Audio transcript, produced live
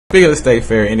Speaking of the state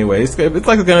fair, anyway, it's like it's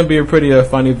going to be a pretty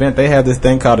fun event. They have this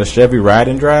thing called a Chevy Ride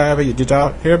and Drive. Did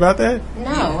y'all hear about that?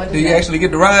 No. What is Do you actually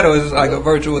get to ride, or is it like a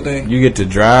virtual thing? You get to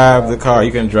drive the car.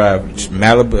 You can drive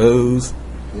Malibus.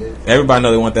 Everybody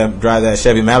know they want that drive that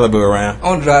Chevy Malibu around. I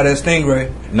want to drive that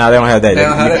Stingray. No, they don't have that. They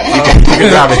don't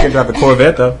have You can drive the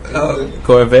Corvette though.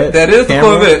 Corvette. That is Camry. the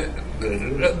Corvette.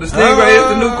 The Stingray is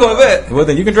the new Corvette. Well,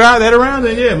 then you can drive that around.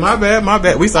 Then yeah, my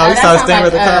bad. We saw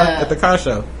Stingray at the car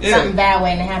show. Yeah. Something bad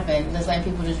waiting to happen. Just letting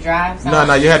people just drive.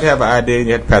 No, you have to have an ID. And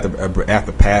you have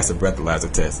to pass a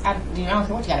breathalyzer test. I don't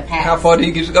know what you got to pass. How far do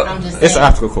you get to go? It's an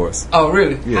obstacle course. Oh,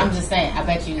 really? Yeah. I'm just saying. I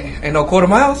bet you. Ain't no quarter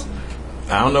miles?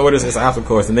 I don't know what it is. It's an obstacle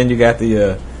course, and then you got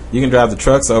the you can drive the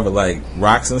trucks over like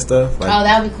rocks and stuff. Like, oh,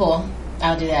 that would be cool.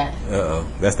 I'll do that.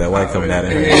 That's that white coming out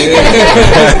in here.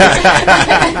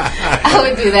 I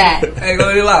would do that. Ain't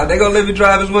gonna lie. They gonna let me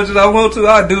drive as much as I want to.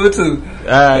 I'll do it too.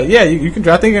 Yeah, you can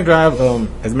drive. I think you can drive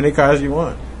as many cars as you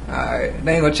want. Alright,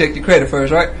 they ain't gonna check your credit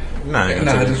first, right? Nah,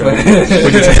 just you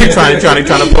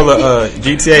trying to pull a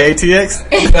GTA ATX?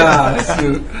 Nah,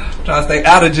 shoot. Trying to stay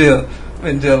out of jail.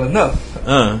 Been in jail enough.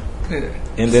 Yeah.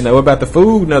 And then what about the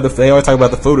food? No, they always talk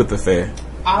about the food at the fair.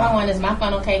 All I want is my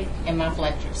funnel cake and my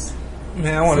Fletchers.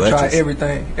 Man, I want to try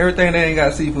everything. Everything that ain't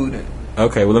got seafood in it.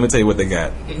 Okay, well let me tell you what they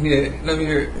got. Yeah, let me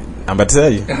hear it. I'm about to tell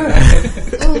you.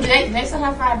 Ooh, do they still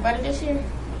have fried butter this year?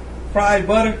 Fried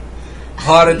butter?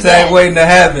 Heart attack waiting to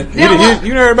happen.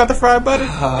 You heard about the fried butter?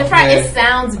 The fried, it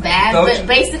sounds bad, but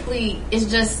basically it's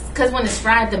just because when it's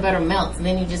fried, the butter melts, and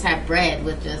then you just have bread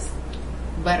with just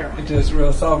butter on it. Just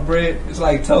real soft bread. It's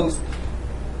like toast.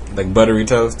 Like buttery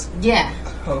toast? Yeah.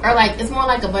 Okay. Or like, it's more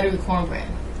like a buttery cornbread.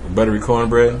 Buttery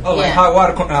cornbread? Oh, like hot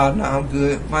water corn. No, I'm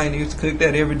good. Mine used to cook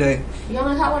that every day. You don't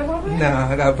like hot water cornbread? Nah,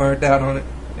 I got burnt out on it.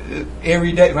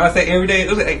 Every day. When I say every day, it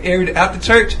was like every day. After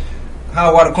church,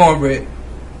 hot water cornbread.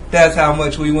 That's how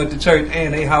much we went to church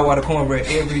and ate hot water cornbread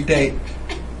every day.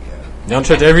 You don't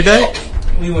church every day?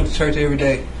 We went to church every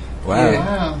day. Wow.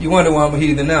 Wow. You wonder why I'm a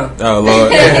heathen now. Oh,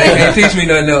 Lord. They can't teach me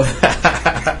nothing else.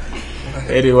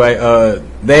 Anyway,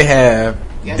 they have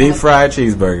deep fried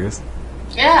cheeseburgers.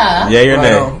 Yeah. Yay or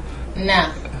nay?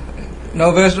 No.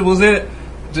 No vegetables in it?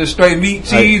 Just straight meat,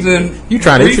 cheese, and you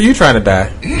trying to die.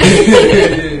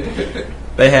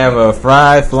 They have a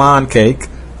fried flan cake.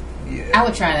 Yeah. I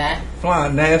would try that.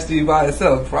 Flan nasty by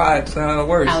itself. Fried sounds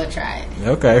worse. I would try it.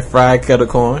 Okay, fried kettle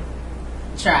corn.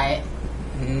 Try it.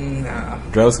 Nah.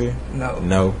 Droski?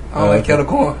 No. I don't like kettle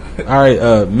corn.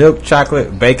 Alright, milk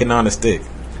chocolate bacon on a stick.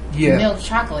 Yeah. Milk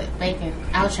chocolate bacon.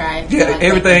 I'll try it. Yeah, like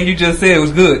everything bacon. you just said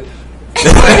was good.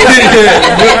 Milk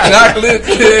chocolate.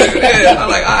 Yeah. I'm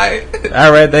like,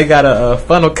 alright, they got a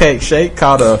funnel cake shake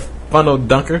called a funnel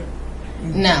dunker.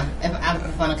 No, if I'm a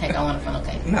funnel cake, I want a funnel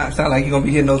cake. Nah, it sounds like you're gonna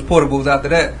be hitting those portables after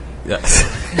that. Yes.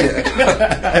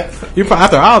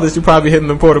 After all this, you probably hitting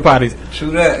them porta potties.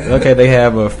 True that. Okay, they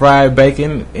have a fried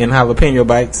bacon and jalapeno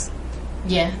bites.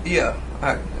 Yeah. Yeah.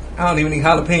 I don't even need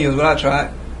jalapenos, but I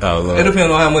tried. Oh, Lord. It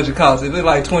depends on how much it costs. If it's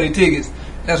like 20 tickets,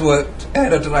 that's what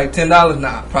add up to like $10.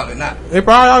 Nah, probably not. They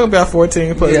probably all about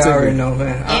 14 plus. Yeah, I already know,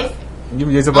 man.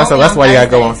 That's why you gotta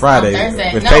go on Friday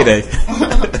with payday.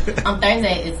 On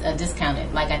Thursday, it's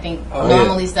discounted. Like I think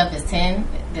normally stuff is 10.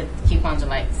 The coupons are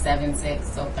like 7, 6.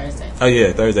 So Thursday. Oh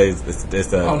yeah, Thursdays. It's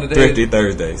thrifty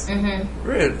Thursdays. Mm-hmm.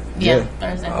 Really? Yeah,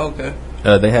 Thursday. Oh, okay.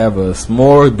 They have a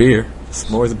s'more beer.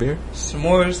 S'mores beer.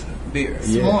 S'mores beer.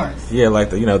 Yeah. S'mores. Yeah, like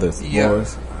the s'mores. Yeah,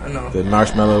 I know. The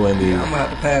marshmallow and the I'm gonna have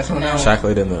to pass on that one.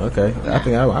 chocolate and the okay. I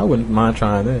think I wouldn't mind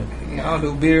trying that. I don't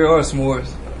do beer or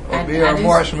s'mores or beer or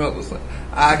marshmallows.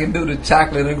 I can do the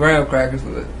chocolate and graham crackers,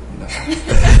 but no.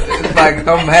 It's like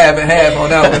I'm half and half on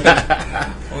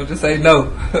that one. I'll just say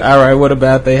no. All right, what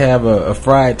about they have a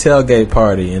fried tailgate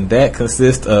party, and that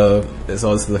consists of,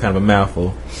 so this is kind of a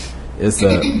mouthful. It's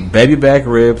baby back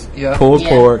ribs, pulled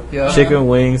pork, chicken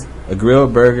wings, a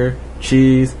grilled burger,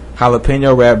 cheese,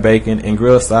 jalapeno wrapped bacon, and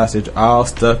grilled sausage, all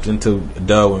stuffed into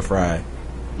dough and fried.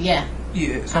 Yeah.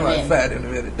 Yeah, somebody fat in the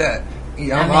middle of that.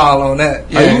 Yeah, I'm all on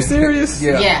that. Yeah. Are you serious?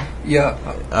 Yeah. Yeah. Yeah.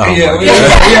 Oh yeah.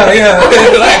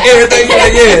 Like everything.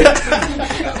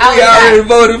 We already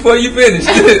voted before you finished.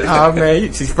 Oh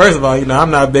man, first of all,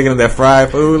 I'm not big into that fried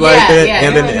food like that,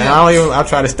 and then I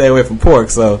try to stay away from pork.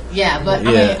 So yeah, but I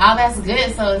mean, all that's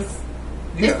good. So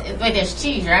wait, there's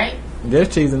cheese, right? There's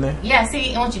cheese in there. Yeah,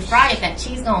 see, once you fry it, that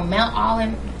cheese gonna melt all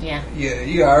in. Yeah. Yeah,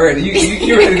 you already.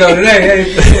 You ready to go today?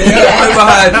 Hey?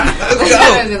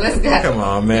 Let's go. Come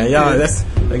on, man, y'all.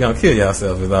 They're gonna kill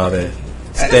yourselves with all that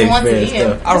steak fed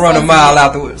stuff. I run a mile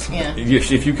afterwards. Yeah.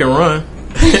 If you can run.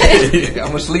 I'm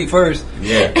gonna sleep first.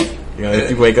 Yeah. If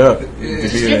you wake up,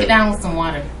 drink it down with some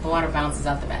water. The water bounces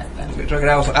out the bath. Drink it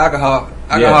down with some alcohol.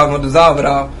 Alcohol gonna dissolve it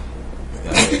all.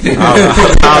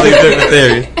 all these different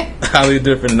theories. All these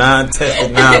different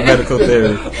non-tested, non-medical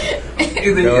theories.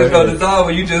 Either you're going to dissolve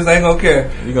or you just ain't going to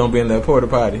care. You're going to be in that porta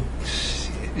potty.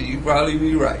 Shit, you probably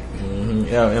be right. Mm-hmm.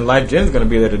 Yeah, and Life Jennings going to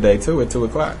be there today, too, at 2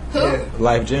 o'clock. Who? Yeah.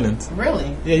 Life Jennings.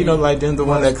 Really? Yeah, you know Life Jennings, the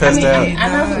one that cussed out. I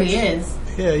know who he is.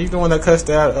 Yeah, he's the one that cussed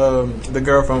out the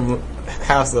girl from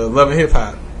House of Love and Hip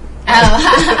Hop.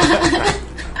 Oh.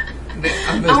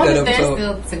 I wonder if they're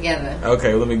still together.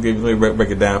 Okay, let me break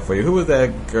it down for you. Who was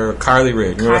that girl? Carly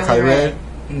Red. You remember Carly Red?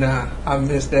 Nah, I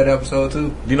missed that episode too.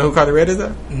 Do you know who Carly Red is?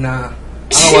 Though? Nah, I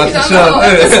don't watch the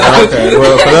show. Okay,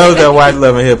 well, for those that watch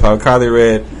Love and Hip Hop, Carly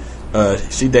Red,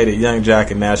 she dated Young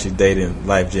Jock, and now she's dating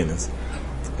Life Jennings.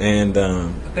 And I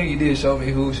think you did show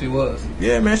me who she was.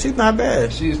 Yeah, man, she's not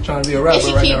bad. She's trying to be a rapper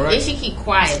now, right? If she keep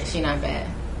quiet, she not bad.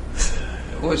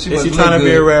 Well, is she trying to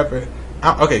be a rapper?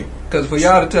 Okay. Because for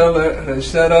y'all to tell her to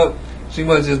shut up, she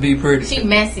must just be pretty. She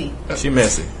messy. She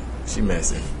messy.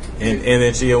 And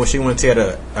then when she went to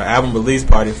an album release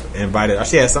party,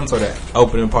 she had some sort of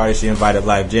opening party. She invited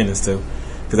Life Jennings to,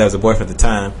 because that was her boyfriend at the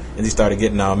time, and he started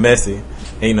getting all messy.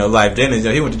 And Life Jennings,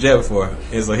 he went to jail before,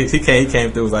 and so he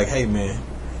came through, was like, hey man,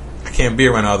 I can't be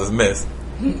around all this mess.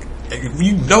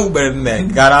 You know better than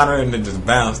that. Got on her and then just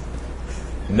bounced.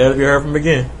 Never be heard from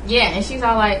again. Yeah, and she's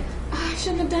all like, I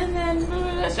shouldn't have done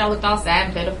that. She all looked all sad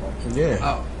and pitiful. Yeah.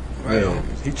 Oh, right on.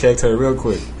 He checked her real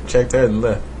quick. Checked her and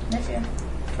left. Yeah.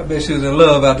 I bet she was in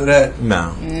love after that.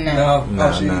 No. No.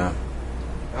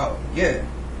 Oh, yeah.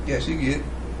 Yeah, she get.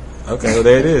 Okay, well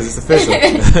there it is. It's official.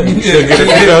 You should get a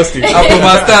Droski. I put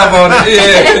my stamp on it.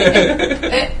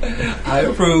 Yeah. I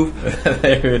approve.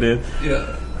 There it is.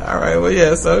 Yeah. All right, well,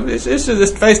 yeah, so it should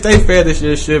stay fair this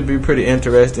year should be pretty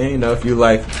interesting. If you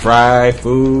like fried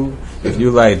food, if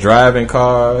you like driving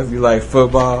cars, if you like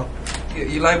football. Yeah,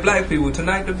 you like black people,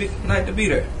 tonight to be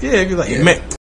there. Yeah, if you like, man,